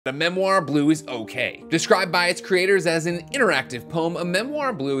A Memoir Blue is okay. Described by its creators as an interactive poem, A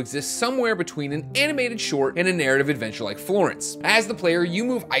Memoir Blue exists somewhere between an animated short and a narrative adventure like Florence. As the player, you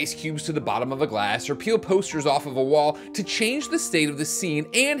move ice cubes to the bottom of a glass or peel posters off of a wall to change the state of the scene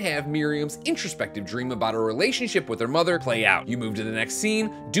and have Miriam's introspective dream about her relationship with her mother play out. You move to the next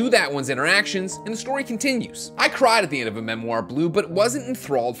scene, do that one's interactions, and the story continues. I cried at the end of A Memoir Blue, but wasn't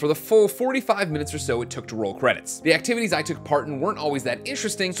enthralled for the full 45 minutes or so it took to roll credits. The activities I took part in weren't always that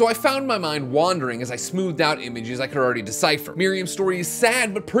interesting, so I found my mind wandering as I smoothed out images I could already decipher. Miriam's story is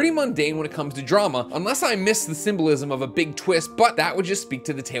sad, but pretty mundane when it comes to drama, unless I miss the symbolism of a big twist, but that would just speak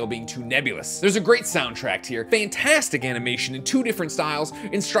to the tale being too nebulous. There's a great soundtrack here, fantastic animation in 2 different styles,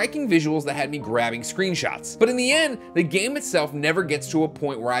 and striking visuals that had me grabbing screenshots. But in the end, the game itself never gets to a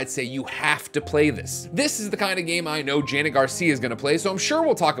point where I'd say you have to play this. This is the kind of game I know Janet Garcia is gonna play, so I'm sure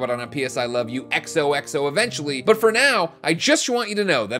we'll talk about it on PS I Love You XOXO eventually, but for now, I just want you to know that